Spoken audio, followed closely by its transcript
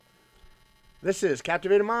This is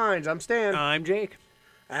Captivated Minds. I'm Stan. I'm Jake.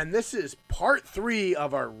 And this is part 3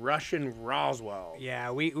 of our Russian Roswell.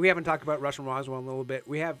 Yeah, we haven't talked about Russian Roswell in a little bit.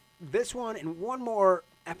 We have this one and one more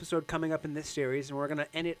episode coming up in this series, and we're going to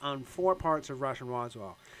end it on 4 parts of Russian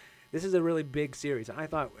Roswell. This is a really big series.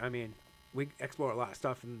 We explore a lot of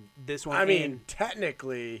stuff in this one.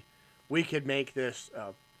 Technically, we could make this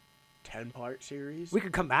a 10-part series. We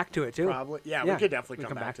could come back to it, too. Probably. Yeah, we could definitely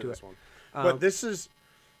come back to this it. one. But this is,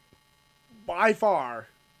 by far,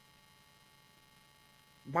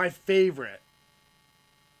 my favorite,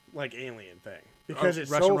 alien thing. Because it's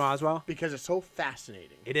Russian Roswell? Because it's so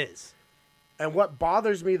fascinating. It is. And what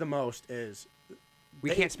bothers me the most is...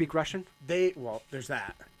 We can't speak Russian? There's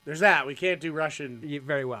that. There's that. We can't do Russian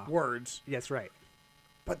very well. words. That's right.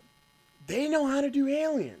 But they know how to do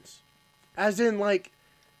aliens. As in,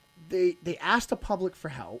 they asked the public for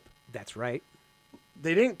help. That's right.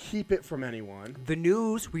 They didn't keep it from anyone. The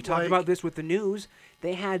news, we talked about this with the news.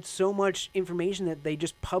 They had so much information that they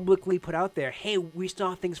just publicly put out there. Hey, we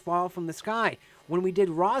saw things fall from the sky. When we did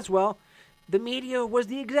Roswell, the media was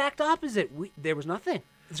the exact opposite. There was nothing.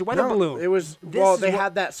 It's a weather balloon. It was, they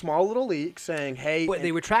had that small little leak saying, hey. But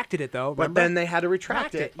they retracted it, though. But then they had to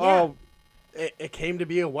retract it. Yeah. It came to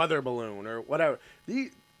be a weather balloon or whatever.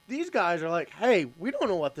 These guys are like, hey, we don't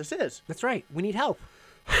know what this is. That's right. We need help.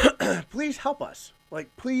 Please help us.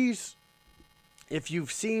 Please, if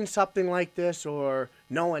you've seen something like this or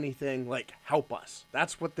know anything, help us.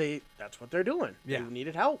 That's what they're doing. Yeah. They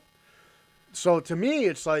needed help. So to me,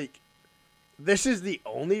 it's this is the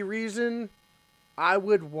only reason I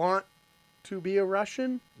would want to be a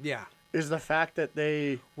Russian. Yeah. Is the fact that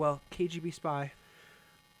they... Well, KGB spy.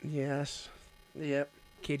 Yes. Yep.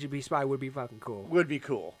 KGB spy would be fucking cool. Would be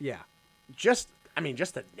cool. Yeah. Just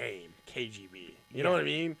the name, KGB. You know what I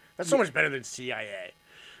mean? That's so much better than CIA.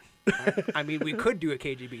 We could do a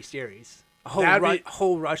KGB series.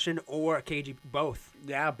 Whole Russian or a KGB, both.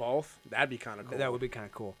 Yeah, both. That'd be kind of cool. That would be kind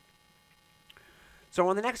of cool. So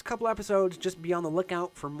on the next couple episodes, just be on the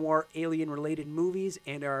lookout for more alien-related movies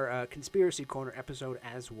and our Conspiracy Corner episode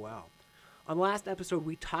as well. On the last episode,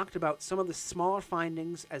 we talked about some of the smaller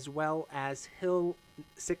findings as well as Hill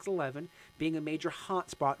 611 being a major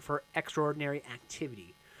hotspot for extraordinary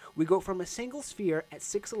activity. We go from a single sphere at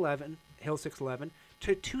Hill 611,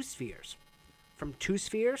 to 2 spheres. From 2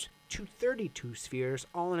 spheres to 32 spheres,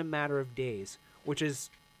 all in a matter of days, which is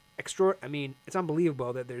it's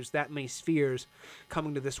unbelievable that there's that many spheres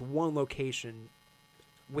coming to this one location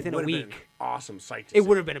within a week. Been an awesome sight to see. It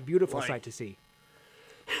would have been a beautiful sight to see.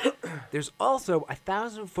 There's also a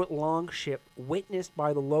 1,000-foot-long ship witnessed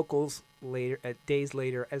by the locals days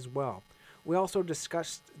later as well. We also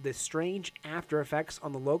discussed the strange after effects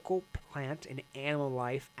on the local plant and animal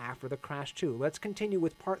life after the crash too. Let's continue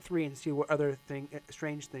with part 3 and see what other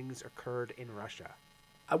strange things occurred in Russia.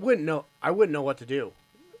 I wouldn't know what to do.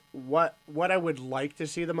 What I would like to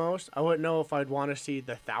see the most, I wouldn't know if I'd want to see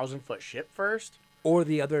the 1,000-foot ship first. Or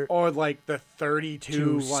the other... Or the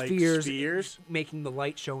 32 spheres. Making the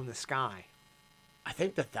light show in the sky. I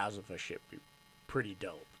think the 1,000-foot ship would be pretty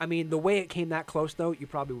dope. The way it came that close, though, you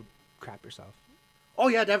probably would crap yourself. Oh,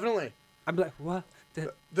 yeah, definitely. I'm like, what?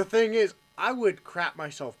 The thing is, I would crap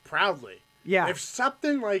myself proudly. Yeah. If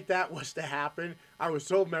something like that was to happen, I was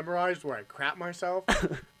so memorized where I'd crap myself.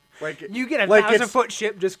 You get a 1,000-foot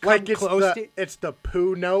ship just come close to... It's the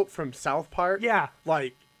poo note from South Park. Yeah.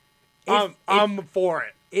 I'm for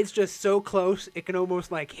it. It's just so close, it can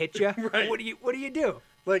almost, hit you. Right. What do you do?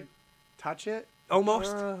 Touch it?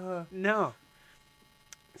 Almost? No.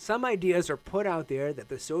 Some ideas are put out there that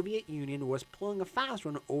the Soviet Union was pulling a fast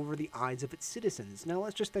one over the eyes of its citizens. Now,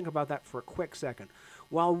 let's just think about that for a quick second.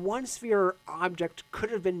 While one sphere object could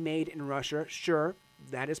have been made in Russia, sure,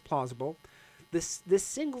 that is plausible. This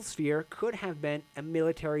single sphere could have been a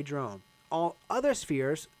military drone. All other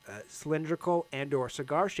spheres, cylindrical and or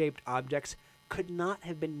cigar-shaped objects, could not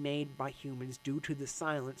have been made by humans due to the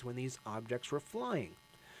silence when these objects were flying.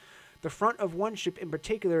 The front of one ship in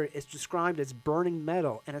particular is described as burning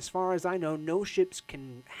metal, and as far as I know, no ships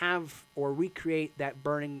can have or recreate that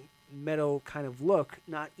burning metal kind of look,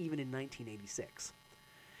 not even in 1986.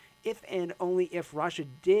 If and only if Russia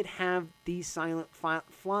did have these silent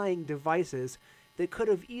flying devices, they could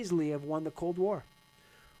have easily have won the Cold War.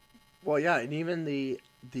 Well, yeah, and even the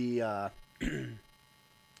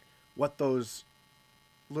what those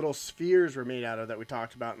little spheres were made out of that we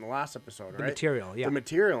talked about in the last episode, right? The material, yeah. The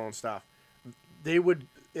material and stuff. They would,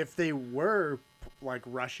 if they were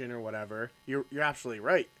Russian or whatever, you're absolutely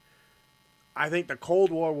right. I think the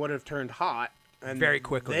Cold War would have turned hot and very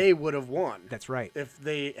quickly. They would have won. That's right. If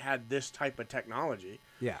they had this type of technology.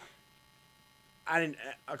 Yeah.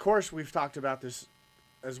 of course, we've talked about this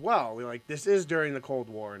as well. Like, this is during the Cold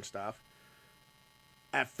War and stuff.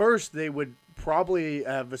 At first, they would probably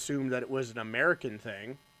have assumed that it was an American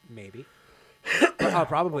thing. Maybe. Oh,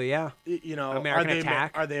 probably, yeah. You know, American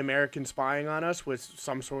attack. Are they American spying on us with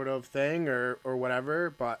some sort of thing or whatever?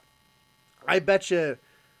 But I bet you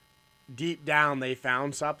deep down they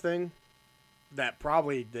found something that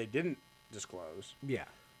probably they didn't disclose. Yeah.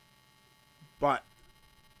 But,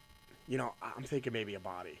 you know, I'm thinking maybe a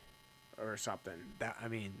body or something. That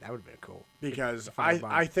would have been cool. Because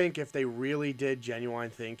I think if they really did genuinely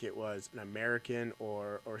think it was an American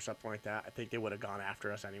or something like that, I think they would have gone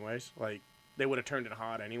after us anyways. Like, they would have turned it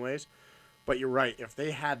hot anyways. But you're right. If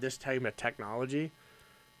they had this type of technology,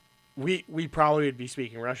 we probably would be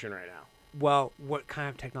speaking Russian right now. Well, what kind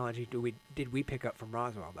of technology did we pick up from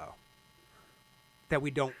Roswell, though? That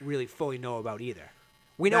we don't really fully know about either.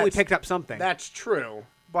 We know we picked up something. That's true.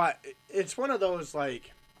 But it's one of those,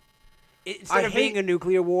 like... Instead of being a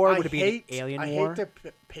nuclear war, would it be an alien war? I hate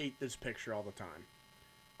to paint this picture all the time.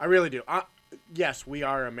 I really do. Yes, we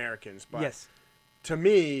are Americans, but yes. To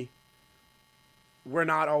me, we're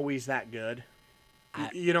not always that good.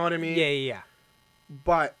 You know what I mean? Yeah.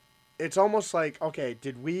 But it's almost like, okay,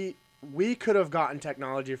 we could have gotten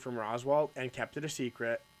technology from Roswell and kept it a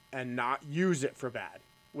secret and not use it for bad,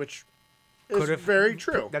 which is very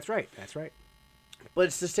true. That's right. But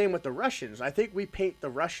it's the same with the Russians. I think we paint the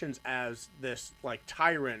Russians as this, like,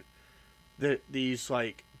 tyrant, these,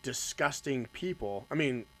 like, disgusting people. I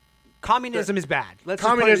mean... Communism is bad.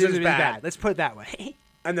 Communism is bad. Let's put it that way.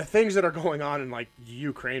 And the things that are going on in, like,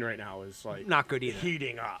 Ukraine right now is, like... Not good either.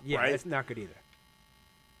 Heating up, yeah, right? It's not good either.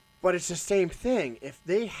 But it's the same thing. If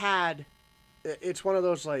they had... It's one of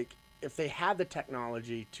those, like, if they had the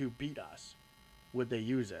technology to beat us, would they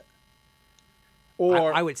use it?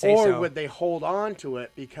 Or I would say so. Or would they hold on to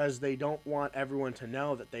it because they don't want everyone to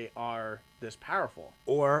know that they are this powerful?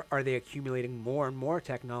 Or are they accumulating more and more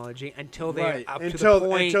technology until they're up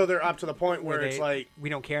until they're up to the point where it's like, we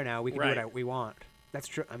don't care now. We can do what we want. That's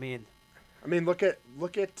true. I mean, look at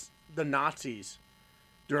the Nazis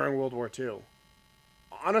during World War II.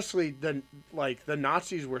 Honestly, the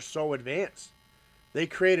Nazis were so advanced. They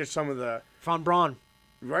created some of the von Braun.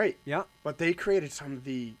 Right. Yeah. But they created some of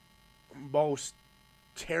the most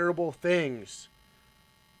terrible things,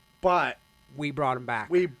 but we brought them back.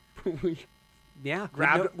 We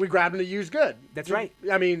grabbed them to use good. That's right.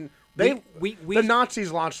 I mean, the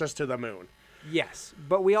Nazis launched us to the moon. Yes,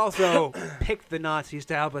 but we also picked the Nazis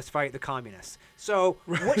to help us fight the communists. So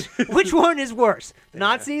which one is worse? Yeah.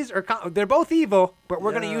 Nazis or they're both evil, but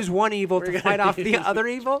we're going to use one evil to fight off the other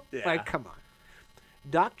evil? Yeah. Like, come on.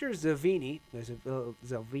 Dr. Zelvini,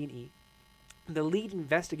 the lead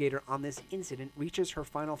investigator on this incident, reaches her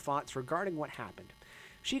final thoughts regarding what happened.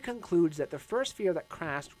 She concludes that the first sphere that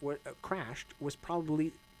crashed was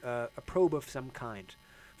probably a probe of some kind.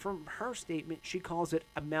 From her statement, she calls it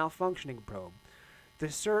a malfunctioning probe. The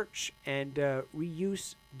search and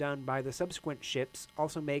reuse done by the subsequent ships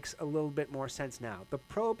also makes a little bit more sense now. The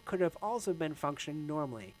probe could have also been functioning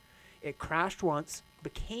normally. It crashed once,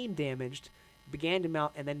 became damaged, began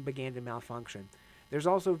to malfunction. There's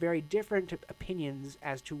also very different opinions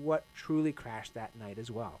as to what truly crashed that night as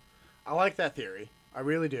well. I like that theory. I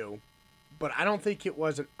really do. But I don't think it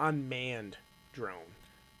was an unmanned drone.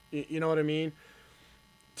 You know what I mean?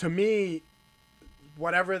 To me,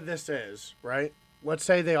 whatever this is, right? Let's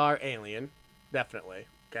say they are alien. Definitely.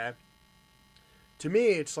 Okay? To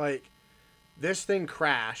me, it's like this thing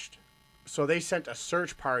crashed, so they sent a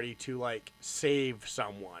search party to, like, save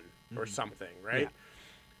someone or something, right? Yeah.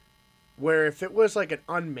 Where if it was like an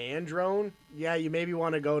unmanned drone, yeah, you maybe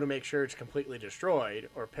want to go to make sure it's completely destroyed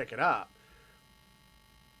or pick it up.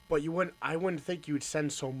 But I wouldn't think you would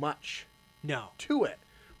send so much to it.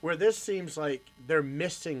 Where this seems like they're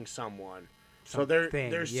missing someone. So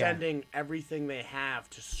they're sending everything they have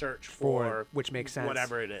to search for, which makes sense.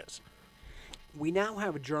 Whatever it is. We now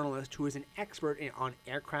have a journalist who is an expert on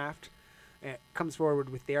aircraft, comes forward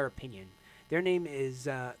with their opinion. Their name is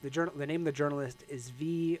the name of the journalist is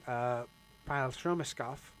V.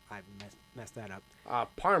 Palstromaskov. I messed that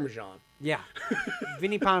up. Parmesan. Yeah,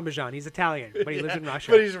 Vinny Parmesan. He's Italian, but he lives in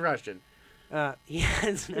Russia. But he's Russian. He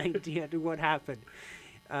has an idea to what happened.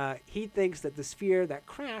 He thinks that the sphere that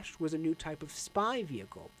crashed was a new type of spy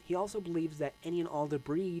vehicle. He also believes that any and all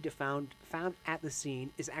debris found at the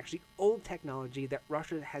scene is actually old technology that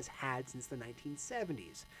Russia has had since the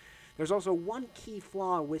 1970s. There's also one key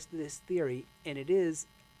flaw with this theory, and it is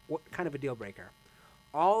kind of a deal breaker.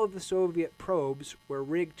 All of the Soviet probes were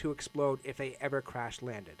rigged to explode if they ever crash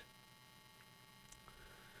landed.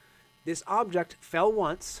 This object fell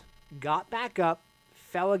once got back up,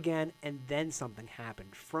 fell again, and then something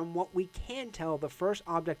happened. From what we can tell, the first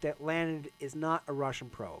object that landed is not a Russian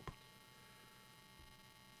probe.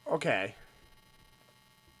 Okay.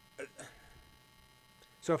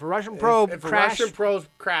 So if a Russian probe if crashed... a Russian probe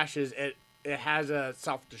crashes, it has a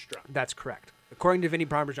self-destruct. That's correct. According to Vinny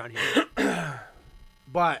Parmesan here.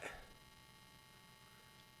 But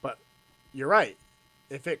you're right.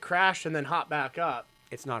 If it crashed and then hopped back up,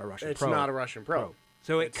 it's not a Russian it's probe. not a Russian probe.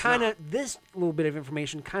 So it kind of, this little bit of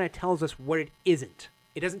information kind of tells us what it isn't.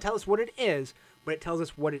 It doesn't tell us what it is, but it tells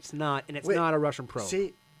us what it's not, and it's not a Russian probe.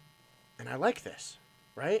 See, and I like this,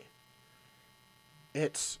 right?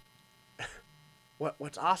 It's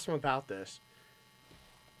what's awesome about this.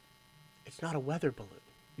 It's not a weather balloon.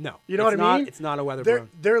 No, you know what I mean. It's not a weather balloon.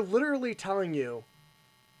 They're literally telling you,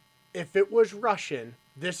 if it was Russian,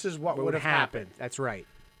 this is what would have happened. That's right.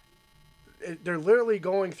 They're literally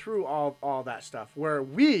going through all that stuff where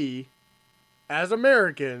we, as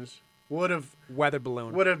Americans, would have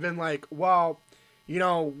been like, well,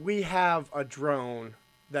 we have a drone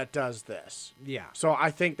that does this. Yeah. So I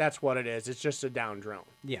think that's what it is. It's just a down drone.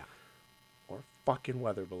 Yeah. Or fucking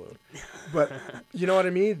weather balloon. But you know what I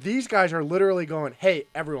mean? These guys are literally going, hey,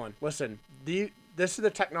 everyone, listen, this is the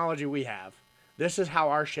technology we have. This is how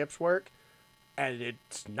our ships work, and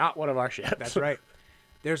it's not one of our ships. That's right.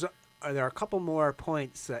 There are a couple more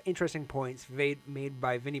points, interesting points made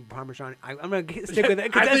by Vinny Parmesan. I'm going to stick with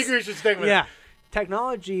it. I think we should stick with it. Yeah.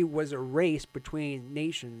 Technology was a race between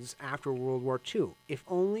nations after World War II. If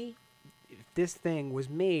this thing was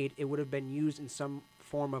made, it would have been used in some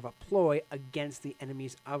form of a ploy against the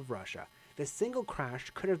enemies of Russia. The single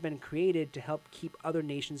crash could have been created to help keep other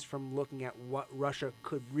nations from looking at what Russia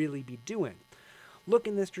could really be doing. Look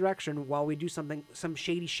in this direction while we do some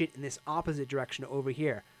shady shit in this opposite direction over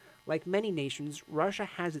here. Like many nations, Russia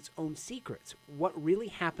has its own secrets. What really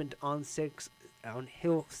happened on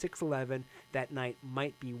Hill 611 that night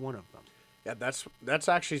might be one of them. Yeah, that's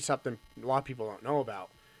actually something a lot of people don't know about.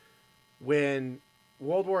 When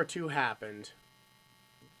World War II happened,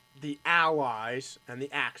 the Allies and the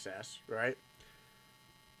Axis, right?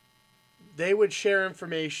 They would share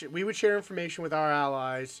information. We would share information with our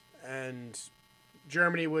allies, and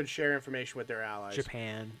Germany would share information with their allies.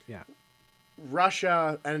 Japan, yeah.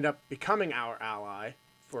 Russia ended up becoming our ally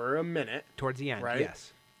for a minute. Towards the end, right?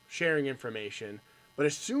 Yes. Sharing information. But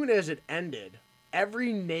as soon as it ended,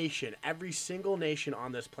 every single nation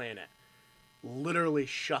on this planet literally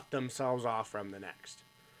shut themselves off from the next.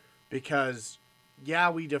 Because,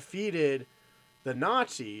 yeah, we defeated the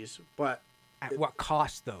Nazis, but... At what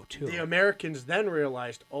cost, though, too? The Americans then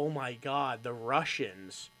realized, oh my God, the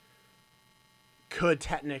Russians could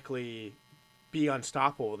technically be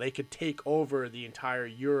unstoppable. They could take over the entire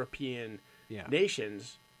European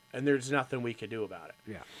nations, and there's nothing we could do about it.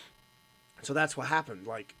 Yeah. So that's what happened.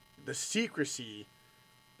 Like, the secrecy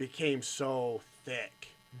became so thick.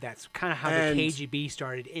 That's kind of how the KGB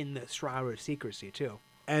started in the shroud of secrecy, too.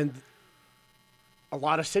 And a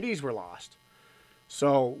lot of cities were lost.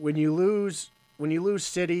 So when you lose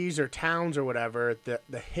cities or towns or whatever,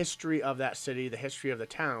 the history of that city, the history of the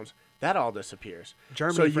towns, that all disappears.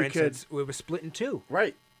 Germany, for instance, it was split in two.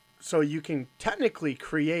 Right. So you can technically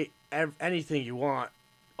create anything you want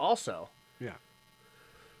also. Yeah.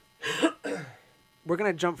 We're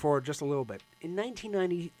going to jump forward just a little bit. In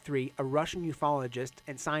 1993, a Russian ufologist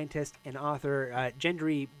and scientist and author,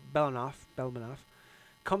 Gendry Belmanov,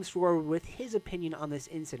 comes forward with his opinion on this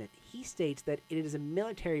incident. He states that it is a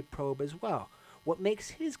military probe as well. What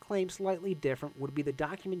makes his claim slightly different would be the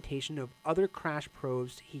documentation of other crash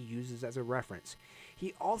probes he uses as a reference.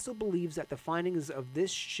 He also believes that the findings of this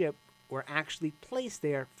ship were actually placed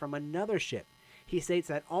there from another ship. He states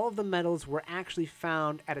that all of the metals were actually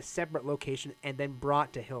found at a separate location and then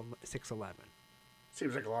brought to Hill 611.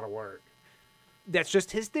 Seems like a lot of work. That's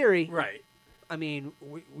just his theory. Right. I mean,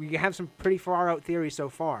 we have some pretty far out theories so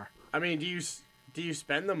far. I mean, do you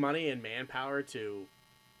spend the money and manpower to?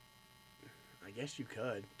 I guess you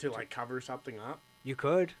could to like cover something up. You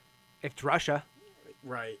could, if it's Russia.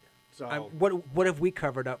 Right. So what have we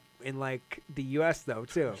covered up in like the U.S. though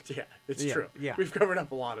too? Yeah, it's true. Yeah, we've covered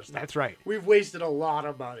up a lot of stuff. That's right. We've wasted a lot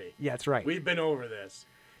of money. Yeah, that's right. We've been over this.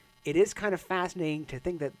 It is kind of fascinating to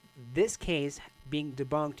think that this case being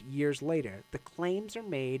debunked years later, the claims are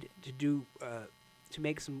made to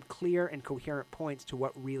make some clear and coherent points to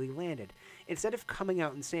what really landed. Instead of coming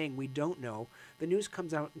out and saying we don't know, the news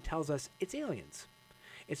comes out and tells us it's aliens.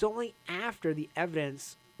 It's only after the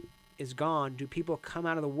evidence is gone do people come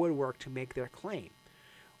out of the woodwork to make their claim.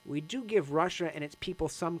 We do give Russia and its people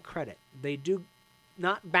some credit. They do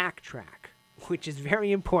not backtrack, which is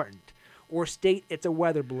very important. or state it's a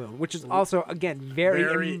weather balloon, which is also, again, very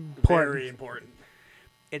important. Very important.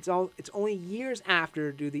 It's only years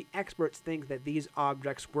after do the experts think that these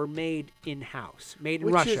objects were made in-house, made in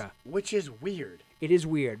Russia. Which is weird. It is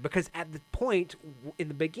weird because at the point, in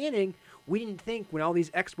the beginning, we didn't think when all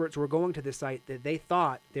these experts were going to the site that they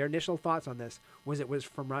thought, their initial thoughts on this was it was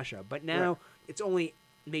from Russia. But now it's only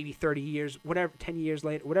maybe 30 years, whatever, 10 years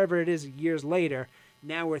later, whatever it is, years later,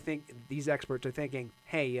 now these experts are thinking,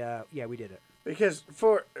 hey, yeah, we did it. Because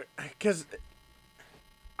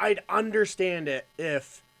I'd understand it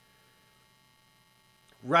if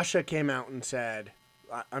Russia came out and said,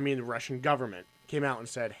 the Russian government came out and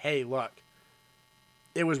said, hey, look,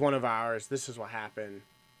 it was one of ours. This is what happened.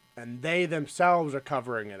 And they themselves are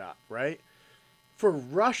covering it up, right? For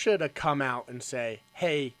Russia to come out and say,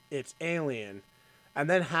 hey, it's alien, and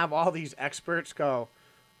then have all these experts go,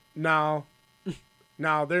 no,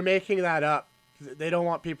 they're making that up. They don't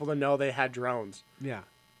want people to know they had drones. Yeah.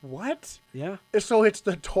 What? Yeah. So it's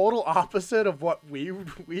the total opposite of what we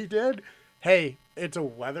did. Hey, it's a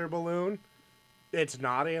weather balloon. It's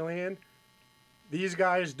not alien. These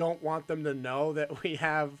guys don't want them to know that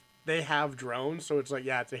they have drones, so it's like,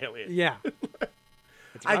 yeah, it's alien. Yeah.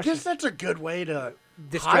 I guess that's a good way to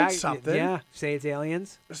hide something. Yeah. Say it's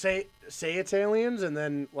aliens. Say it's aliens, and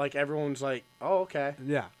then like everyone's like, oh, okay.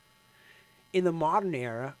 Yeah. In the modern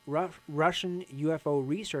era, Russian UFO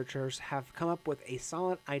researchers have come up with a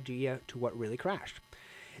solid idea to what really crashed.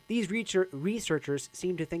 These researchers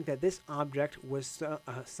seem to think that this object was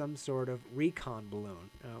some sort of recon balloon.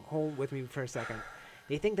 Hold with me for a second.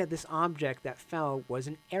 They think that this object that fell was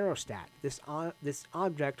an aerostat. This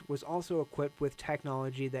object was also equipped with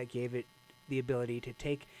technology that gave it the ability to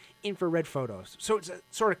take infrared photos. So it's a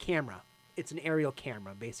sort of camera. It's an aerial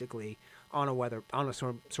camera, basically, on a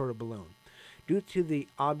sort of balloon. Due to the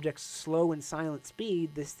object's slow and silent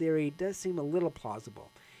speed, this theory does seem a little plausible.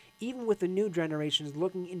 Even with the new generations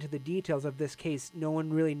looking into the details of this case, no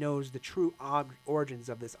one really knows the true origins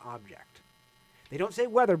of this object. They don't say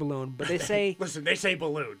weather balloon, but they say... Listen, they say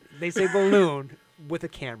balloon. They say balloon with a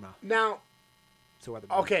camera. Now, so weather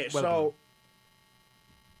balloon. Okay, so balloon.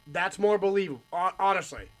 That's more believable,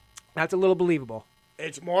 honestly. That's a little believable.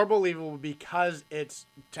 It's more believable because it's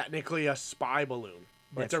technically a spy balloon.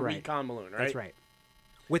 It's a recon balloon, right? That's right.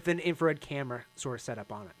 With an infrared camera sort of set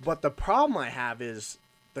up on it. But the problem I have is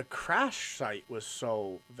the crash site was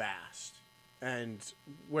so vast. And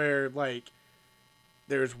where, like,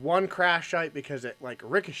 there's one crash site because it, like,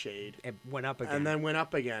 ricocheted. It went up again. And then went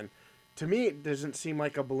up again. To me, it doesn't seem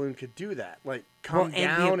like a balloon could do that. Like, come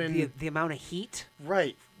down and... The amount of heat.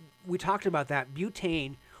 Right. We talked about that.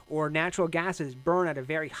 Butane or natural gases burn at a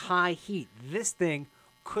very high heat. This thing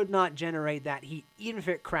could not generate that heat, even if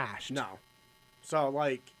it crashed. No. So,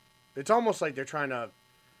 like, it's almost like they're trying to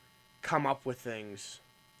come up with things.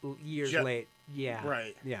 Years late. Yeah.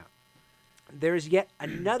 Right. Yeah. There's yet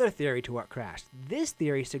another theory to what crashed. This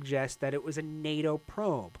theory suggests that it was a NATO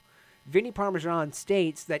probe. Vinny Parmesan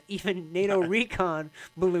states that even NATO recon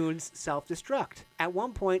balloons self-destruct. At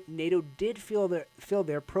one point, NATO did fill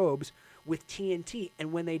their probes with TNT,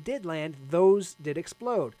 and when they did land, those did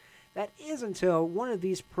explode. That is until one of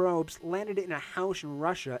these probes landed in a house in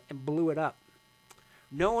Russia and blew it up.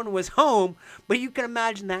 No one was home, but you can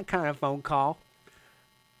imagine that kind of phone call.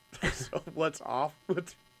 So what's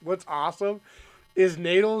awesome is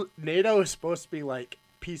NATO is supposed to be like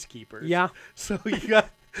peacekeepers. Yeah. So you got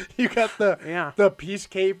the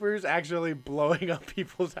peacekeepers actually blowing up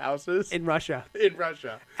people's houses in Russia.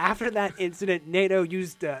 After that incident, NATO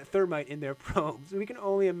used thermite in their probes. We can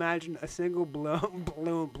only imagine a single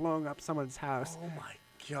balloon blowing up someone's house. Oh my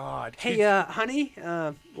God! Hey, honey,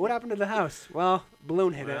 what happened to the house? Well,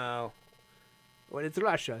 balloon hit it. Well, it's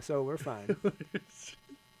Russia, so we're fine.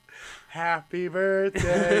 Happy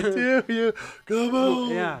birthday to you. Come on.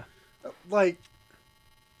 Yeah. Like,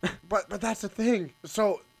 but that's the thing.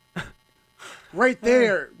 So, right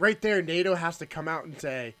there, NATO has to come out and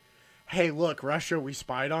say, hey, look, Russia, we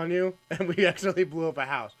spied on you, and we accidentally blew up a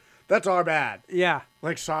house. That's our bad. Yeah.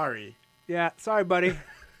 Like, sorry. Yeah, sorry, buddy.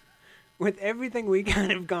 With everything we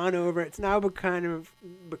kind of gone over, it's now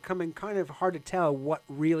becoming kind of hard to tell what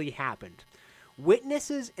really happened.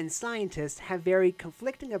 Witnesses and scientists have very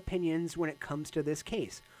conflicting opinions when it comes to this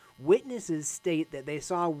case. Witnesses state that they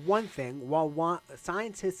saw one thing, while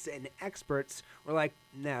scientists and experts were like,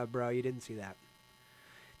 "No, bro, you didn't see that."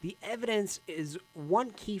 The evidence is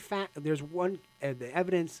one key factor. The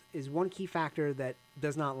evidence is one key factor that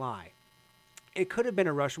does not lie. It could have been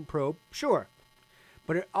a Russian probe, sure,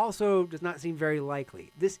 but it also does not seem very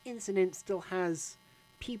likely. This incident still has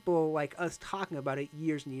people like us talking about it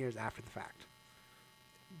years and years after the fact.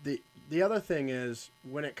 the other thing is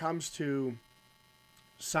when it comes to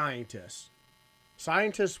scientists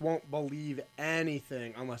won't believe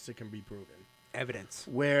anything unless it can be proven. Evidence.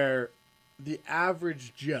 Where the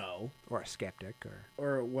average Joe Or a skeptic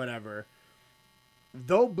or whatever,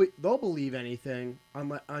 they'll believe anything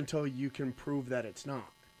until you can prove that it's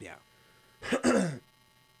not. Yeah.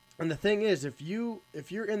 And the thing is, if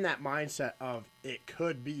you're in that mindset of it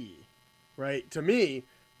could be, right? To me,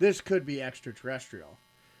 this could be extraterrestrial.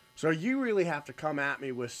 So you really have to come at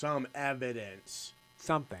me with some evidence.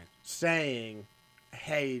 Something. Saying,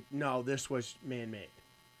 hey, no, this was man-made.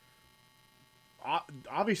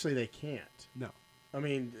 Obviously, they can't. No. I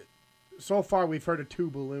mean, so far we've heard of 2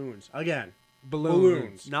 balloons. Again,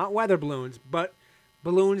 balloons. Not weather balloons, but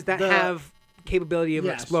balloons that have capability of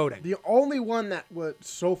exploding. The only one that was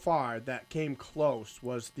so far that came close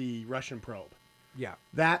was the Russian probe. Yeah.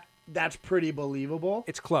 That's pretty believable.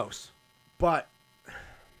 It's close. But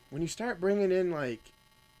when you start bringing in, like,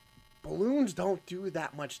 balloons don't do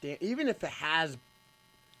that much damage. Even if it has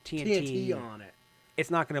TNT on it. It's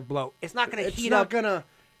not going to blow. It's not going to heat up. up. It's not going to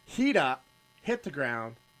heat up, hit the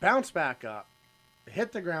ground, bounce back up,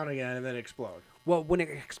 hit the ground again, and then explode. Well, when it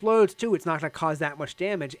explodes, too, it's not going to cause that much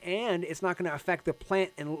damage, and it's not going to affect the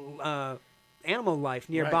plant and animal life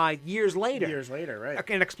nearby years later. Years later, right.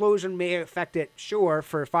 An explosion may affect it, sure,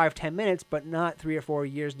 for 5-10 minutes, but not 3 or 4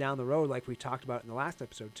 years down the road like we talked about in the last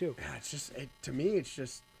episode, too. Yeah, it's just, to me, it's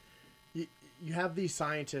just, you have these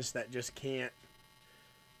scientists that just can't,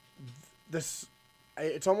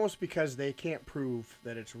 it's almost because they can't prove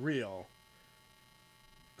that it's real,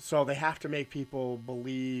 so they have to make people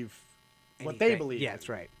believe what they believe. Yeah, that's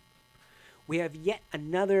right. We have yet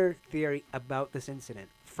another theory about this incident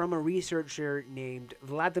from a researcher named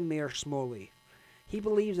Vladimir Smolny. He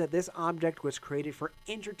believes that this object was created for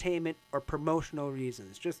entertainment or promotional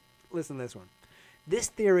reasons. Just listen to this one. This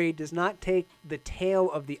theory does not take the tail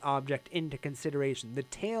of the object into consideration. The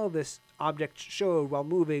tail this object showed while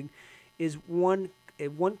moving is one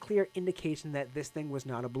clear indication that this thing was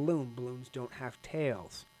not a balloon. Balloons don't have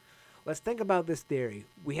tails. Let's think about this theory.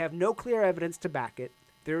 We have no clear evidence to back it.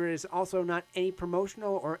 There is also not any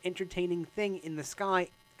promotional or entertaining thing in the sky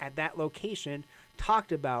at that location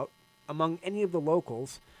talked about among any of the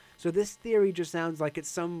locals. So this theory just sounds like it's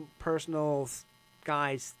some personal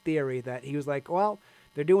guy's theory that he was like, well,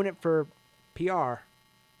 they're doing it for PR.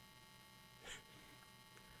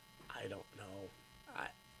 I don't know.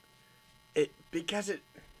 Because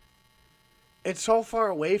it's so far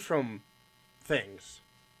away from things.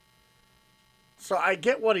 So I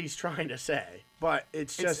get what he's trying to say, but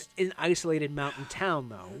it's just an isolated mountain town,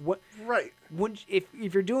 though. What? Right. If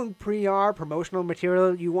you're doing PR, promotional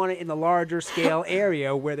material, you want it in the larger scale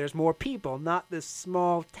area where there's more people, not this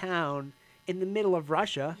small town in the middle of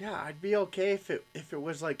Russia. Yeah, I'd be okay if it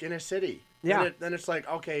was like in a city. Yeah. Then it's like,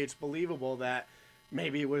 okay, it's believable that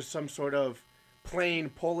maybe it was some sort of plane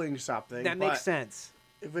pulling something. That makes sense.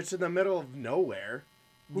 If it's in the middle of nowhere,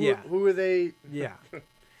 who are they? Yeah.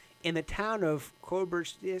 In the town of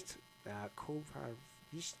Koberstist,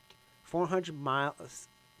 400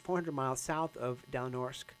 miles south of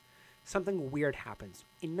Dalnorsk, something weird happens.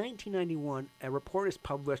 In 1991, a report is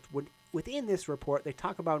published. Within this report, they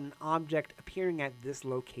talk about an object appearing at this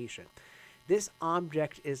location. This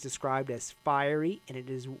object is described as fiery, and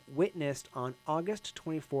it is witnessed on August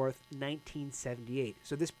 24th, 1978.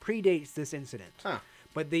 So this predates this incident. Huh.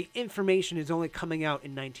 But the information is only coming out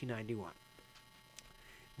in 1991.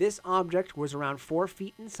 This object was around 4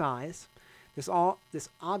 feet in size. This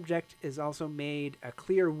object is also made a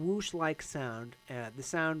clear whoosh-like sound, the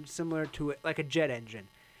sound similar to like a jet engine,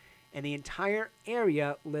 and the entire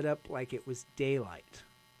area lit up like it was daylight.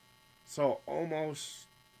 So almost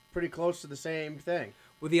pretty close to the same thing.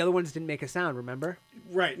 Well, the other ones didn't make a sound, remember?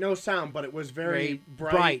 Right, no sound, but it was very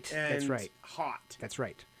bright and That's right. hot. That's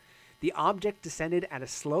right. The object descended at a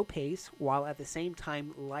slow pace while at the same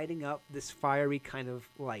time lighting up this fiery kind of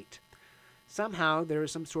light. Somehow there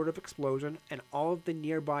is some sort of explosion and all of the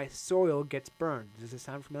nearby soil gets burned. Does this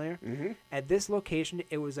sound familiar? Mm-hmm. At this location,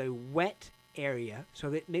 it was a wet area, so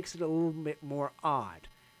that makes it a little bit more odd.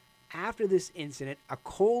 After this incident, a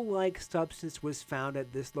coal-like substance was found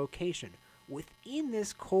at this location. Within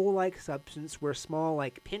this coal-like substance were small,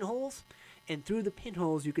 like pinholes, and through the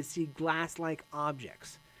pinholes you could see glass-like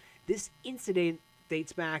objects. This incident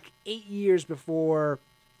dates back 8 years before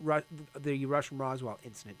the Russian Roswell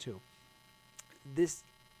incident, too. This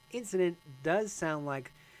incident does sound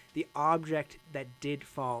like the object that did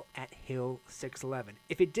fall at Hill 611.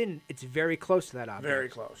 If it didn't, it's very close to that object. Very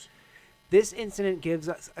close. This incident gives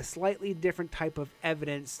us a slightly different type of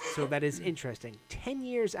evidence, so that is interesting. 10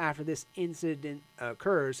 years after this incident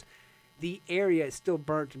occurs, the area is still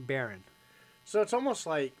burnt and barren. So it's almost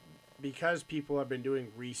like because people have been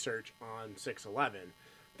doing research on 6/11,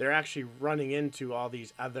 they're actually running into all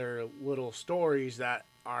these other little stories that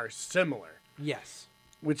are similar, Yes.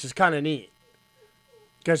 which is kind of neat.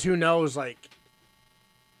 Because who knows, like,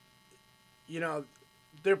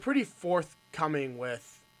 they're pretty forthcoming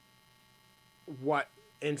with what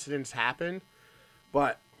incidents happen,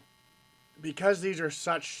 but because these are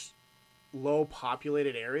such low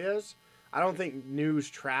populated areas, I don't think news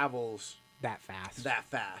travels That fast. that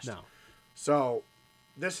fast. No. So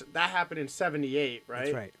that happened in 78, right?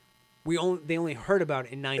 That's right. They only heard about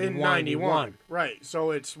it in 91. In 91. Right.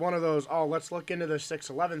 So it's one of those, let's look into the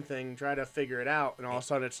 6/11 thing, try to figure it out, and all of a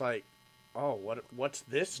sudden it's like, what's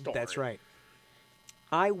this story? That's right.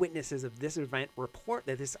 Eyewitnesses of this event report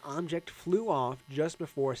that this object flew off just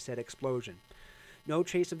before said explosion. No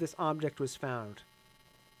trace of this object was found.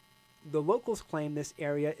 The locals claim this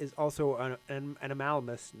area is also an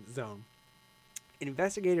anomalous zone.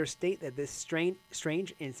 Investigators state that this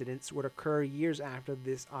strange incidents would occur years after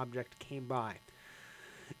this object came by.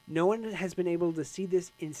 No one has been able to see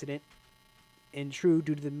this incident intrude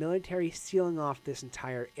due to the military sealing off this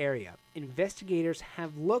entire area. Investigators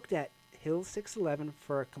have looked at Hill 611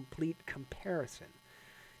 for a complete comparison.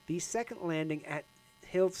 The second landing at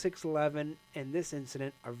Hill 611 and this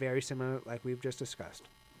incident are very similar, like we've just discussed.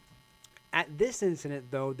 At this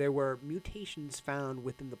incident, though, there were mutations found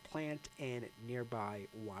within the plant and nearby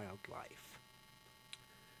wildlife.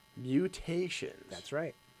 Mutations. That's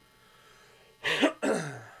right.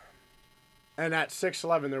 And at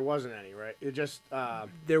 6/11 there wasn't any, right? It just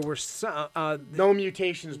There were some. no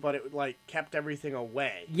mutations, but it like kept everything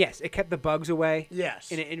away. Yes, it kept the bugs away.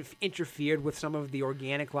 Yes. And it interfered with some of the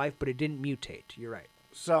organic life, but it didn't mutate. You're right.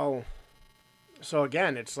 So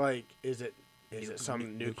again, it's like, is it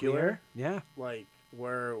some nuclear? Yeah. Like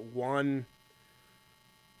where one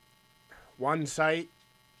site,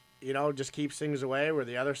 just keeps things away, where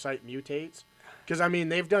the other site mutates? Because I mean,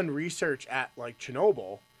 they've done research at like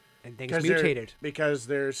Chernobyl, And things mutated. because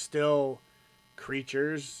there's still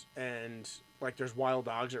creatures and like there's wild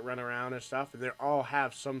dogs that run around and stuff, and they all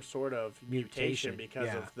have some sort of mutation because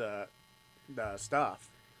yeah. of the stuff.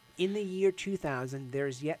 In the year 2000, there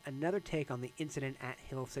is yet another take on the incident at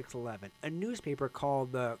Hill 611. A newspaper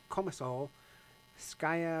called the Komsomol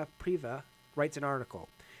Skaya Priva writes an article.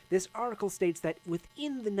 This article states that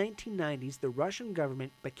within the 1990s, the Russian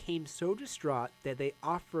government became so distraught that they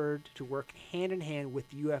offered to work hand in hand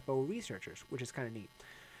with UFO researchers, which is kind of neat.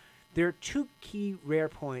 There are two key rare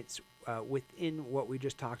points within what we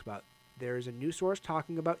just talked about. There is a news source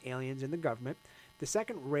talking about aliens in the government. The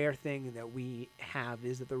second rare thing that we have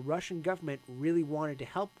is that the Russian government really wanted to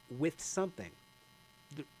help with something.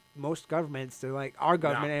 Most governments, they're like, our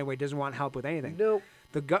government anyway, doesn't want help with anything. Nope.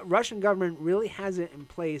 The Russian government really has it in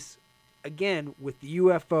place, again, with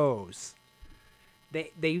UFOs.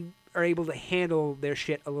 They are able to handle their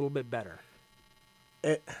shit a little bit better.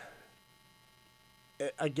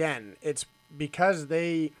 Again, it's because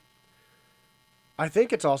I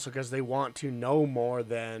think it's also because they want to know more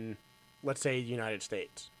than, let's say, the United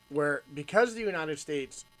States. Because the United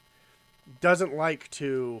States doesn't like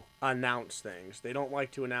to announce things. They don't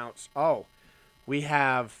like to announce, we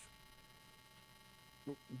have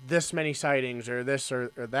this many sightings or this or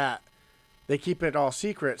that. They keep it all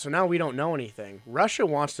secret, so now we don't know anything. Russia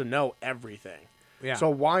wants to know everything. Yeah. So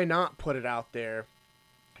why not put it out there,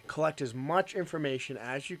 collect as much information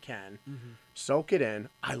as you can, soak it in.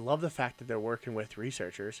 I love the fact that they're working with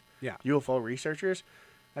researchers, UFO researchers.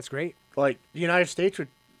 That's great. Like, the United States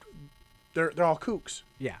they're all kooks.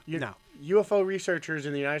 Yeah. No. UFO researchers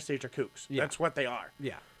in the United States are kooks. Yeah. That's what they are.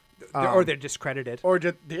 Yeah. Or they're discredited. Or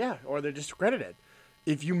they're discredited.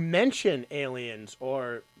 If you mention aliens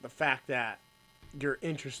or the fact that you're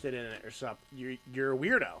interested in it or something, you're a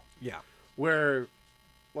weirdo. Yeah. Where,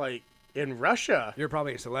 like, in Russia, You're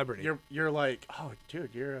probably a celebrity. you're like, oh, dude,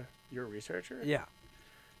 you're a researcher? Yeah.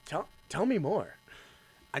 Tell me more.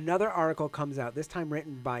 Another article comes out, this time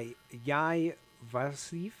written by Yai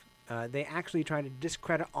Vasiv. They actually try to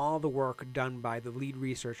discredit all the work done by the lead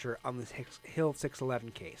researcher on the Hill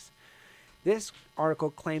 611 case. This article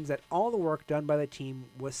claims that all the work done by the team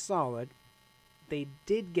was solid. They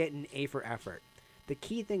did get an A for effort. The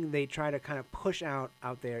key thing they try to kind of push out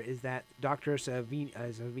there is that Dr.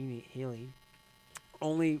 Savini Haley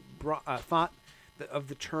only thought of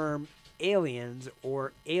the term aliens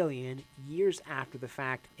or alien years after the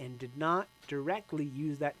fact and did not directly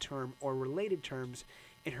use that term or related terms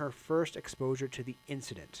in her first exposure to the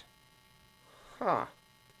incident. Huh.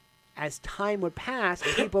 As time would pass,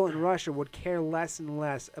 people in Russia would care less and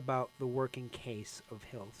less about the working case of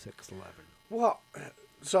Hill 611. Well,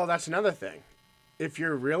 so that's another thing. If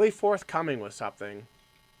you're really forthcoming with something,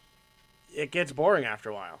 it gets boring after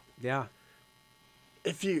a while. Yeah.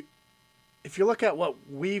 If you look at what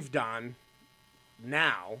we've done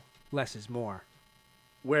now, Less is more.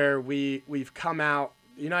 where we've come out,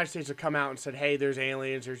 the United States have come out and said, hey, there's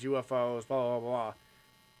aliens, there's UFOs, blah, blah, blah.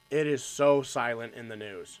 It is so silent in the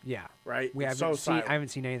news, Yeah. right? We It's haven't so seen. silent. I haven't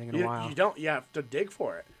seen anything in a while. You have to dig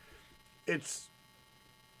for it.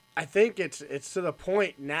 I think it's to the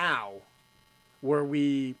point now where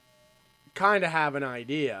we kind of have an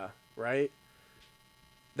idea, right?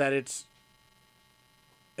 That it's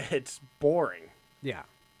boring. Yeah.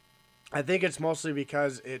 I think it's mostly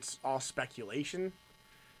because it's all speculation.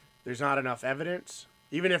 There's not enough evidence.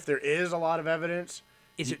 Even if there is a lot of evidence,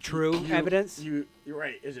 Is it true evidence? You're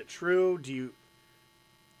right. Is it true? Do you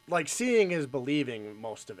like seeing is believing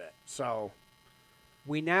most of it? So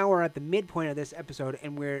We now are at the midpoint of this episode,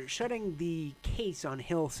 and we're shutting the case on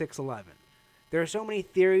Hill 611. There are so many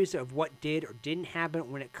theories of what did or didn't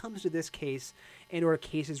happen when it comes to this case and or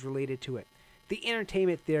cases related to it. The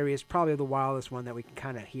entertainment theory is probably the wildest one that we can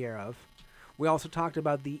kind of hear of. We also talked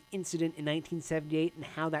about the incident in 1978 and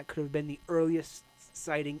how that could have been the earliest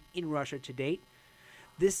sighting in Russia to date.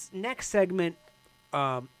 This next segment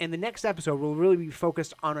and the next episode will really be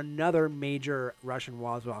focused on another major Russian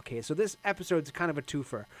Roswell case. So this episode's kind of a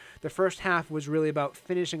twofer. The first half was really about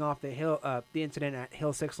finishing off the incident at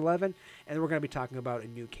Hill 611, and then we're going to be talking about a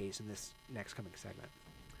new case in this next coming segment.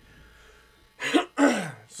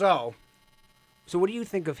 So what do you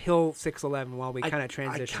think of Hill 611 while we kind of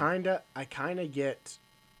transition? I kind of get,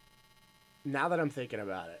 now that I'm thinking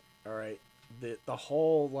about it, all right, the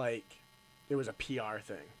whole, like, it was a PR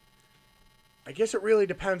thing. I guess it really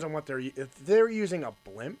depends on what if they're using a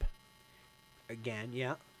blimp. Again,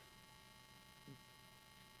 yeah.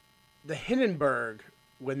 The Hindenburg,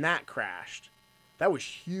 when that crashed, that was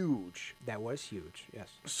huge. That was huge, yes.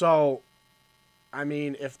 So, I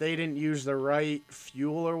mean, if they didn't use the right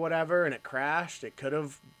fuel or whatever and it crashed, it could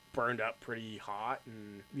have burned up pretty hot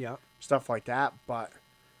and Yeah. stuff like that. But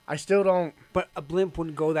I still don't. But a blimp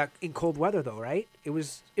wouldn't go that in cold weather, though, right? It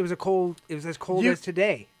was as cold as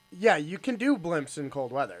today. Yeah, you can do blimps in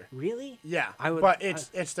cold weather. Really? Yeah, but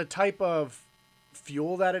it's the type of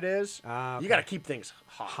fuel that it is. Okay. You got to keep things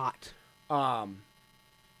hot. Hot.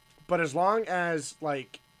 But as long as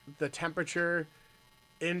like the temperature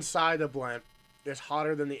inside the blimp is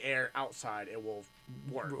hotter than the air outside, it will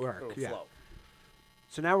work. It will yeah. float.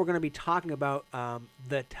 So now we're going to be talking about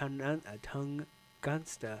the Tunguska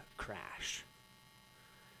crash.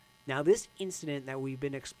 Now, this incident that we've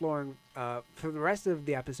been exploring for the rest of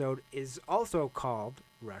the episode is also called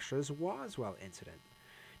Russia's Roswell incident.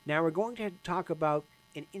 Now, we're going to talk about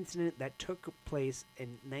an incident that took place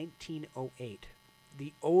in 1908,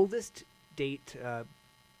 the oldest date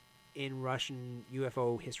in Russian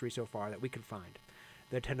UFO history so far that we could find,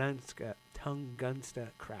 the Tunguska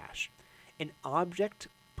crash. An object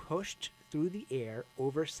pushed through the air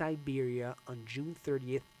over Siberia on June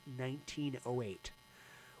 30th, 1908.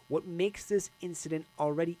 What makes this incident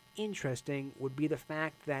already interesting would be the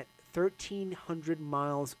fact that 1,300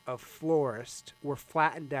 miles of forest were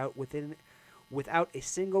flattened out without a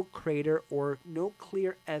single crater or no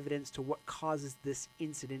clear evidence to what causes this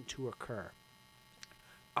incident to occur.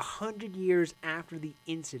 100 years after the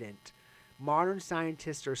incident, modern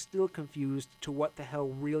scientists are still confused to what the hell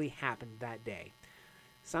really happened that day.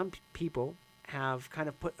 Some people have kind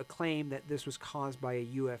of put a claim that this was caused by a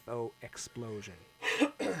UFO explosion.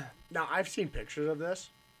 Now, I've seen pictures of this,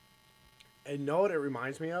 and know what it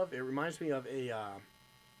reminds me of? It reminds me of a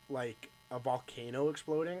volcano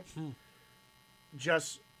exploding.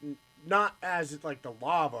 Just not as like the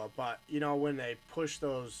lava, but you know when they push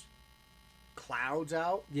those clouds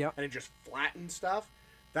out, Yep. and it just flattens stuff.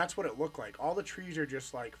 That's what it looked like. All the trees are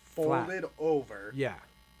just like folded over. Yeah.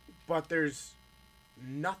 But there's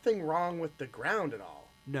nothing wrong with the ground at all.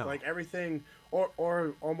 No. Like everything,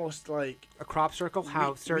 or almost like A crop circle,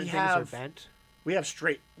 how certain things are bent. we have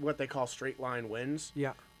what they call straight line winds.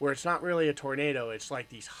 Yeah. Where it's not really a tornado. It's like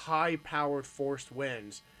these high powered forced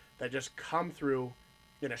winds that just come through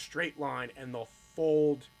in a straight line and they'll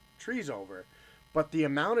fold trees over. But the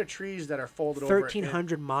amount of trees that are folded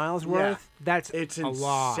 1,300 miles worth? It's a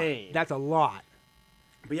lot. insane. That's a lot.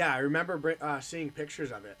 But yeah, I remember seeing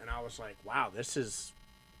pictures of it, and I was like, wow, this is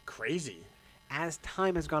crazy. As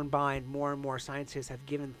time has gone by and more scientists have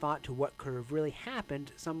given thought to what could have really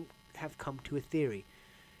happened, some have come to a theory.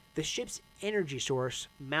 The ship's energy source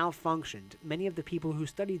malfunctioned. Many of the people who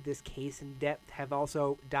studied this case in depth have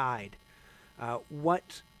also died.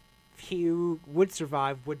 What few would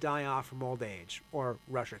survive would die off from old age, or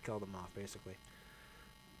Russia killed them off, basically.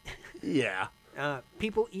 Yeah.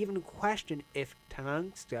 People even question if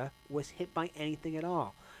Tunguska was hit by anything at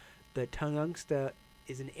all. The Tunguska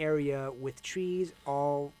is an area with trees,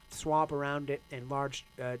 all swamp around it, and large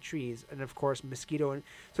trees, and of course mosquito.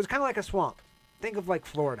 So it's kind of like a swamp. Think of like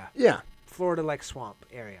Florida. Yeah. Florida-like swamp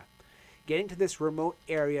area. Getting to this remote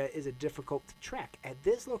area is a difficult trek. At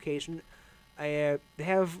this location, they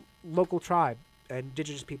have local tribe,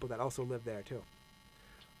 indigenous people that also live there too.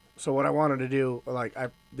 So what I wanted to do,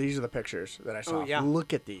 these are the pictures that I saw. Oh, yeah.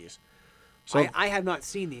 Look at these. So I have not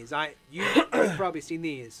seen these. You've probably seen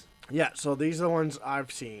these. yeah, so these are the ones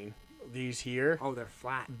I've seen. These here. Oh, they're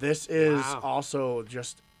flat. This is Wow. also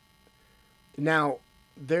just. Now,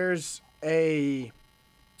 there's I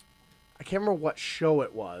can't remember what show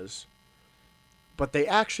it was, but they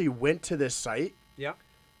actually went to this site. Yep.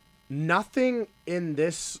 Nothing in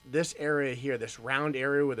this area here, this round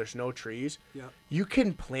area where there's no trees. Yeah. You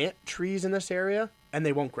can plant trees in this area and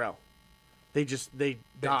they won't grow. They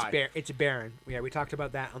die. It's barren. Yeah, we talked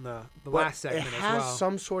about that on the But last segment it as has well.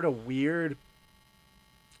 some sort of weird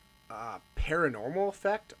paranormal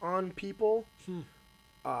effect on people.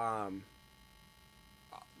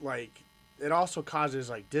 Like it also causes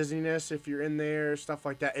like dizziness if you're in there, stuff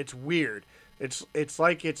like that. It's weird. It's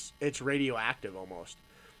like it's radioactive almost.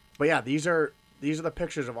 But yeah, these are the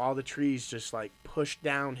pictures of all the trees just like pushed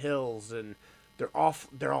down hills, and they're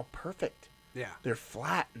all perfect. Yeah. They're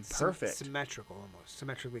flat and perfect. Symmetrical almost.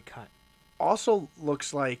 Symmetrically cut. Also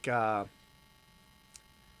looks like a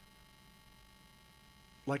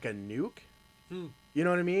nuke. You know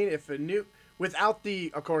what I mean? If a nuke, without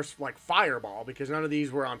the, of course, like fireball, because none of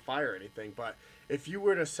these were on fire or anything, but if you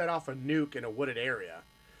were to set off a nuke in a wooded area,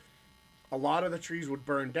 a lot of the trees would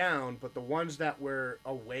burn down, but the ones that were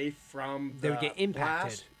away from They would get impacted.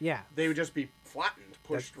 blast, Yeah. they would just be flattened,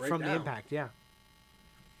 pushed right from down. the impact, yeah.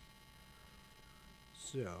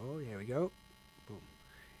 So, here we go. Boom.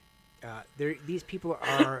 These people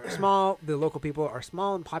are small. The local people are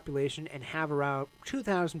small in population and have around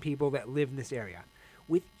 2,000 people that live in this area.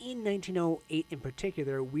 Within 1908 in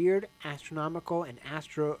particular, weird astronomical and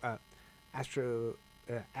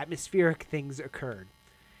atmospheric things occurred.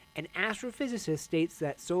 An astrophysicist states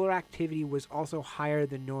that solar activity was also higher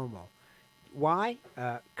than normal. Why?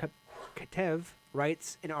 Katev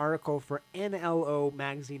writes an article for NLO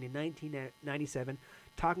magazine in 1997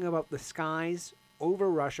 talking about the skies over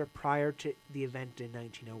Russia prior to the event in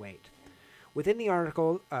 1908. Within the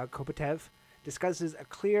article, Kopatev discusses a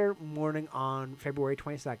clear morning on February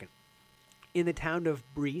 22nd. In the town of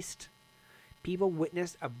Brest, people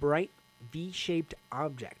witnessed a bright V-shaped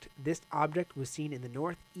object. This object was seen in the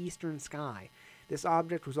northeastern sky. This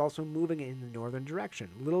object was also moving in the northern direction.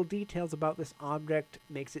 Little details about this object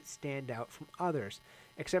makes it stand out from others,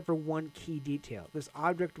 except for one key detail. This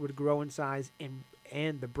object would grow in size and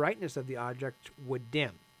the brightness of the object would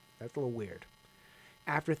dim. That's a little weird.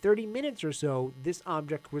 After 30 minutes or so, this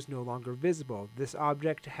object was no longer visible. This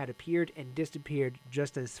object had appeared and disappeared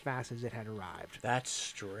just as fast as it had arrived. That's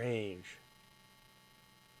strange.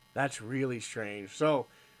 That's really strange. So,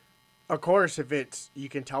 of course, if you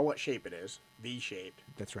can tell what shape it is, V-shaped.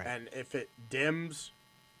 That's right. And if it dims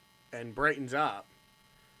and brightens up,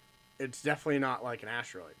 it's definitely not like an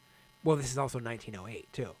asteroid. Well, this is also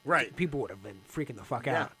 1908, too. Right. People would have been freaking the fuck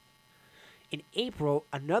Yeah. out. In April,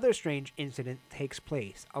 another strange incident takes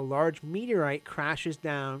place. A large meteorite crashes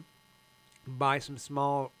down by some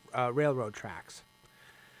small railroad tracks.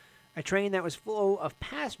 A train that was full of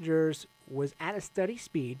passengers was at a steady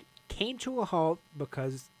speed, came to a halt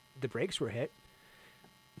because the brakes were hit.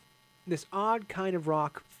 This odd kind of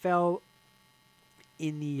rock fell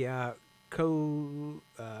in the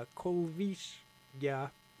Kolvishya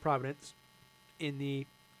province in the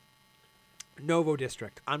Novo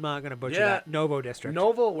district. I'm not going to butcher that. Novo district.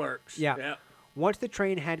 Novo works. Yeah. Once the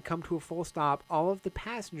train had come to a full stop, all of the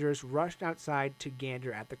passengers rushed outside to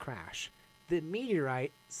gander at the crash. The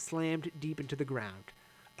meteorite slammed deep into the ground.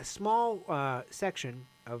 A small section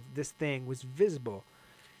of this thing was visible.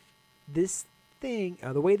 This thing,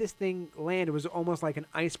 the way this thing landed was almost like an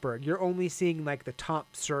iceberg. You're only seeing like the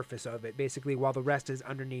top surface of it, basically, while the rest is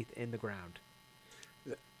underneath in the ground.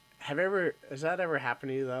 Has that ever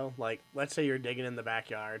happened to you though? Like, let's say you're digging in the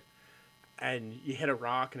backyard, and you hit a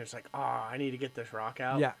rock, and it's like, oh, I need to get this rock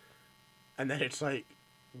out. Yeah. And then it's like,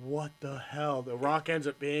 what the hell? The rock ends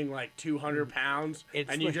up being like 200 pounds,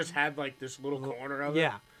 and you like- just had like this little corner of it.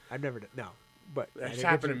 Yeah. I've never done, no. But That's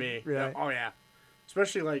happened to me. Really? Oh, yeah.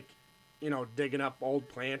 especially like, digging up old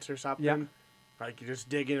plants or something. Yeah. Like you're just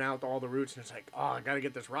digging out all the roots, and it's like, oh, I got to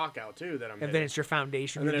get this rock out too that I'm. And hitting. then it's your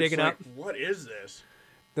foundation And you're then it's digging like, up. what is this?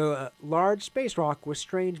 The large space rock was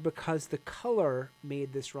strange because the color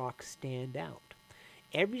made this rock stand out.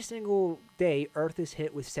 Every single day, Earth is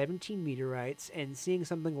hit with 17 meteorites, and seeing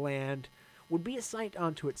something land would be a sight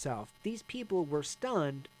unto itself. These people were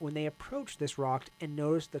stunned when they approached this rock and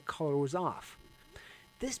noticed the color was off.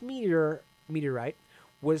 This meteorite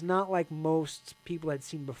was not like most people had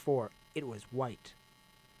seen before. It was white.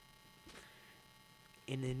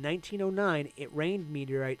 And in 1909, it rained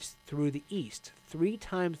meteorites through the east. 3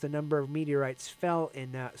 times the number of meteorites fell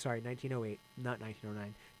in, 1908, not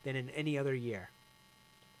 1909, than in any other year.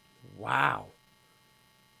 Wow.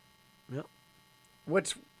 Yep.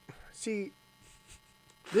 See,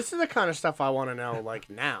 this is the kind of stuff I want to know, like,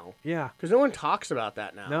 now. Yeah. Because no one talks about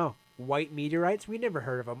that now. No. White meteorites? We never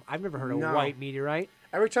heard of them. I've never heard of a white meteorite.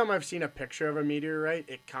 Every time I've seen a picture of a meteorite,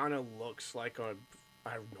 it kind of looks like a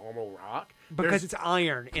normal rock. Because it's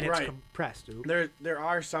iron and Right. it's compressed. Dude. There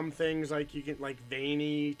are some things like you can like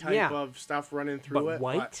veiny type of stuff running through But it.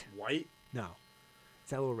 white? But white? No. Is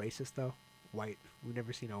that a little racist though? White. We've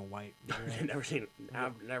never seen a white meteorite.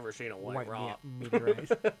 I've never seen a white rock.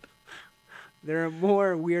 Meteorite. There are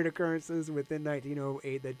more weird occurrences within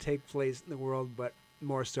 1908 that take place in the world, but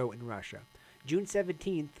more so in Russia. June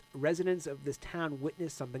 17th, residents of this town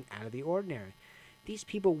witnessed something out of the ordinary. These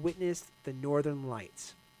people witnessed the Northern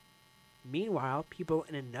Lights. Meanwhile, people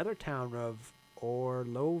in another town of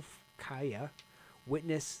Orlovkaya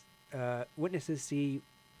witnesses see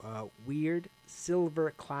weird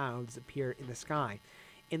silver clouds appear in the sky.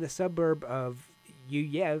 In the suburb of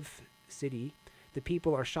Yuyev City, the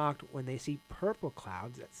people are shocked when they see purple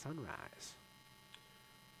clouds at sunrise.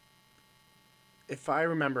 If I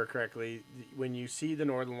remember correctly, when you see the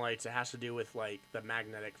Northern Lights, it has to do with like the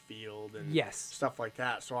magnetic field and Yes. stuff like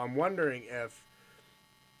that. So I'm wondering if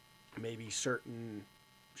maybe certain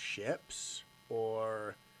ships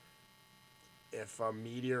or if a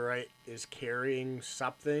meteorite is carrying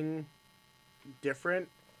something different,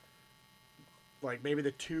 like maybe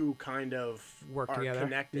the two kind of Work are together.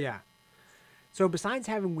 connected. Yeah. So besides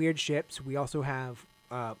having weird ships, we also have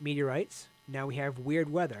meteorites. Now we have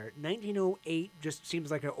weird weather. 1908 just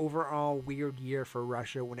seems like an overall weird year for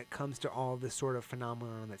Russia when it comes to all this sort of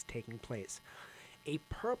phenomenon that's taking place. A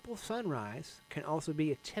purple sunrise can also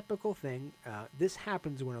be a typical thing. This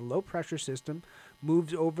happens when a low-pressure system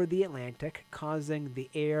moves over the Atlantic, causing the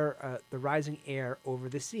rising air over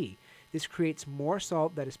the sea. This creates more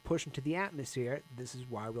salt that is pushed into the atmosphere. This is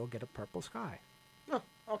why we'll get a purple sky. Oh,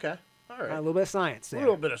 okay. All right. A little bit of science there. A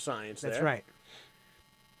little bit of science That's there. right.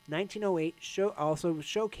 1908 also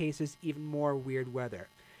showcases even more weird weather.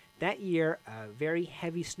 That year, a very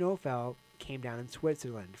heavy snowfall came down in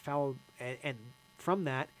Switzerland, and from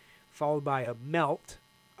that, followed by a melt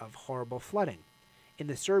of horrible flooding. In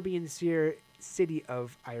the Serbian city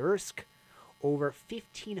of Irsk, over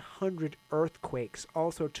 1,500 earthquakes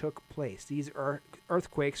also took place. These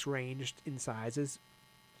earthquakes ranged in sizes.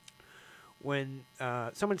 When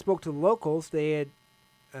someone spoke to the locals, they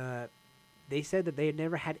said that they had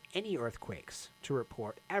never had any earthquakes to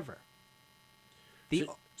report ever.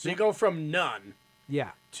 So you go from none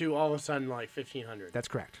Yeah, to all of a sudden like 1,500. that's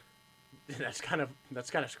correct. That's kind of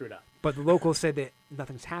screwed up. But the locals said that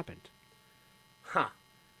nothing's happened. Huh.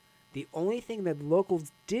 The only thing that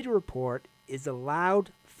locals did report is a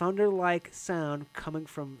loud thunder-like sound coming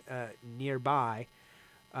from nearby,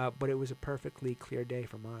 but it was a perfectly clear day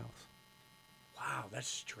for miles. Wow, that's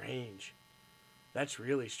strange. That's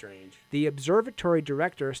really strange. The observatory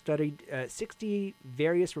director studied 60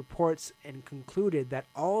 various reports and concluded that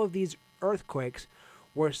all of these earthquakes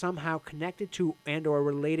were somehow connected to and or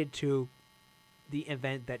related to the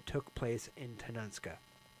event that took place in Tanunska.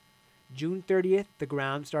 June 30th, the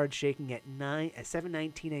ground started shaking at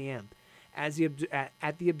 7:19 a.m.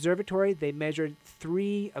 At the observatory, they measured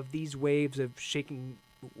 3 of these waves of shaking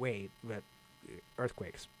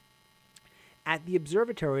earthquakes. At the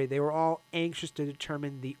observatory, they were all anxious to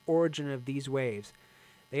determine the origin of these waves.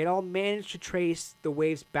 They had all managed to trace the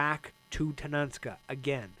waves back to Tanunska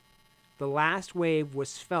again. The last wave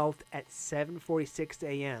was felt at 7:46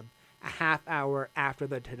 a.m., a half hour after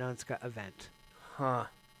the Tanunska event. Huh.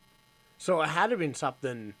 So it had to have been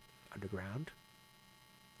something Underground?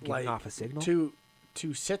 Giving off a signal?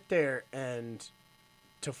 to sit there and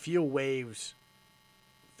to feel waves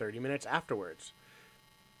 30 minutes afterwards.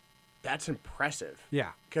 That's impressive.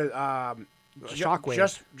 Yeah. Because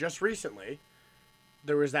Shockwave. just recently,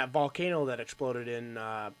 there was that volcano that exploded in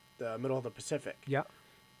the middle of the Pacific. Yep.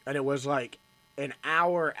 And it was like an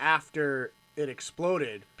hour after it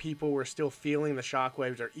exploded, people were still feeling the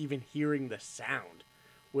shockwaves or even hearing the sound,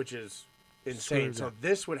 which is insane. So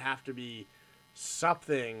this would have to be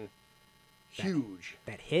something huge.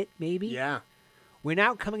 That hit, maybe? Yeah. We're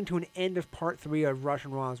now coming to an end of part 3 of Rush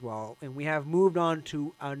and Roswell, and we have moved on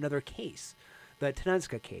to another case, the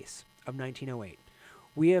Tanunska case of 1908.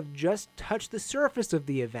 We have just touched the surface of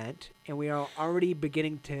the event, and we are already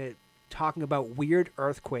beginning to talking about weird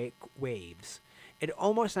earthquake waves. It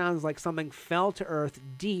almost sounds like something fell to Earth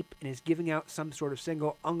deep and is giving out some sort of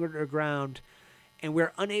signal underground, and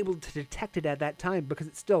we're unable to detect it at that time because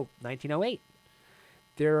it's still 1908.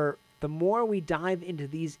 The more we dive into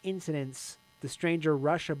these incidents, the stranger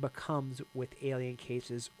Russia becomes with alien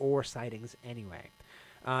cases or sightings anyway.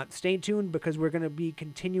 Stay tuned because we're going to be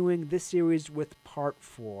continuing this series with part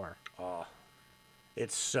 4. Oh,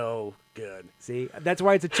 it's so good. See, that's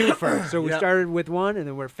why it's a twofer. So we Yep. started with one and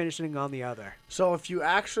then we're finishing on the other. So if you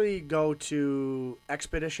actually go to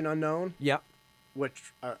Expedition Unknown, Yep.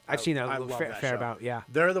 which I've seen I a love fair that show. about, yeah.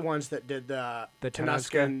 They're the ones that did the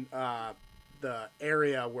Tanunska? Tanuscan, the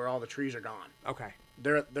area where all the trees are gone. Okay.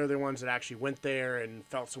 They're the ones that actually went there and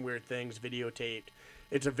felt some weird things, videotaped.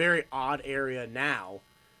 It's a very odd area now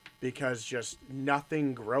because just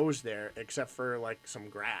nothing grows there except for like some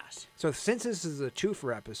grass. So since this is a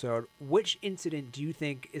twofer episode, which incident do you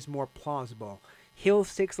think is more plausible? Hill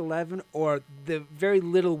 611 or the very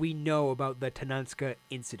little we know about the Tanunska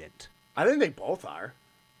incident? I think they both are.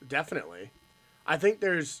 Definitely. I think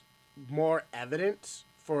there's more evidence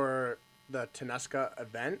for the Tanusca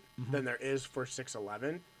event than there is for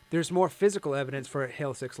 611. There's more physical evidence for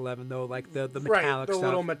Hill 611 though, like the metallic Right, the stuff.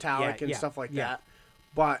 little metallic Yeah, and yeah, stuff like yeah. that.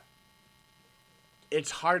 But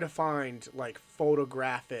it's hard to find like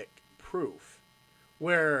photographic proof.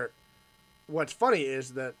 Where what's funny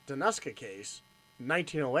is that the Tanusca case,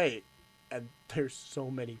 1908, and there's so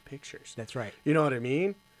many pictures. That's right. You know what I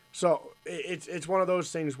mean? So it's one of those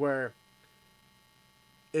things where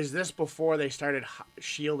is this before they started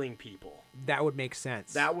shielding people? That would make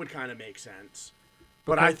sense. That would kind of make sense.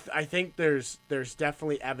 But I think there's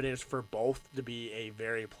definitely evidence for both to be a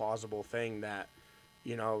very plausible thing that,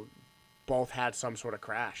 you know, both had some sort of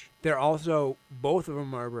crash. They're also, both of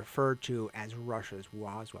them are referred to as Russia's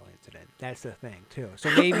Roswell incident. That's the thing, too. So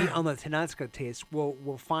maybe on the Tanunska case,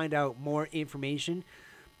 we'll find out more information.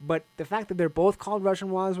 But the fact that they're both called Russian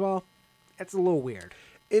Roswell, that's a little weird.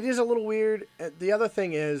 It is a little weird. The other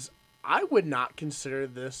thing is, I would not consider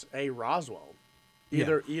this a Roswell.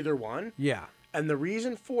 Either one. Yeah. And the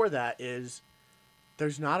reason for that is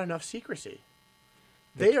there's not enough secrecy.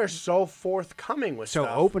 They are so forthcoming with So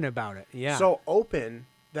stuff. open about it. Yeah. So open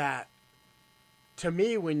that, to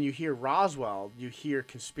me, when you hear Roswell, you hear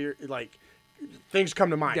like things come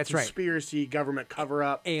to mind. That's right. Conspiracy, government cover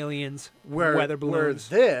up, aliens, weather weather balloons.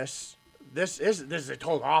 Where this is a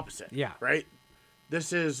total opposite. Yeah. Right.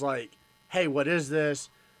 This is like, hey, what is this?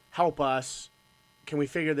 Help us. Can we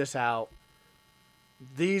figure this out?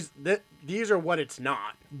 These are what it's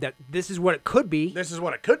not. That this is what it could be. This is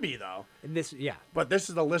what it could be, though. And this, yeah. But this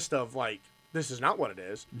is the list of, like, this is not what it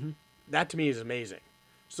is. Mm-hmm. That, to me, is amazing.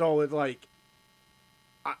 So, it's like,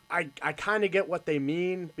 I kind of get what they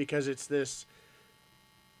mean because it's this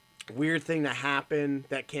weird thing that happened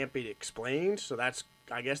that can't be explained. So,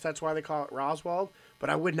 I guess that's why they call it Roswell. But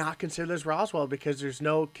I would not consider this Roswell because there's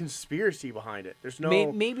no conspiracy behind it. There's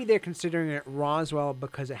no... Maybe they're considering it Roswell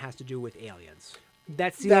because it has to do with aliens.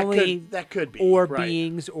 That's the that only... that could be. Or right.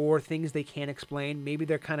 beings or things they can't explain. Maybe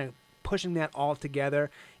they're kind of pushing that all together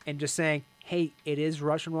and just saying, hey, it is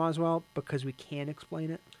Russian Roswell because we can't explain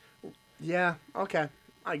it. Yeah, okay.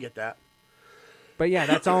 I get that. But yeah,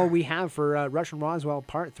 that's all we have for Russian Roswell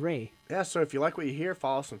Part 3. Yeah, so if you like what you hear,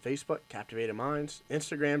 follow us on Facebook, Captivated Minds,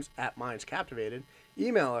 Instagram's @MindsCaptivated,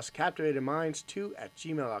 email us,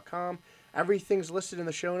 captivatedminds2@gmail.com. Everything's listed in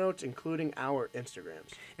the show notes, including our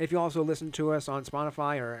Instagrams. If you also listen to us on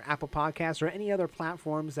Spotify or Apple Podcasts or any other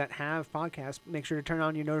platforms that have podcasts, make sure to turn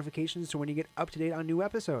on your notifications so when you get up to date on new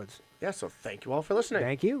episodes. Yeah, so thank you all for listening.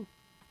 Thank you.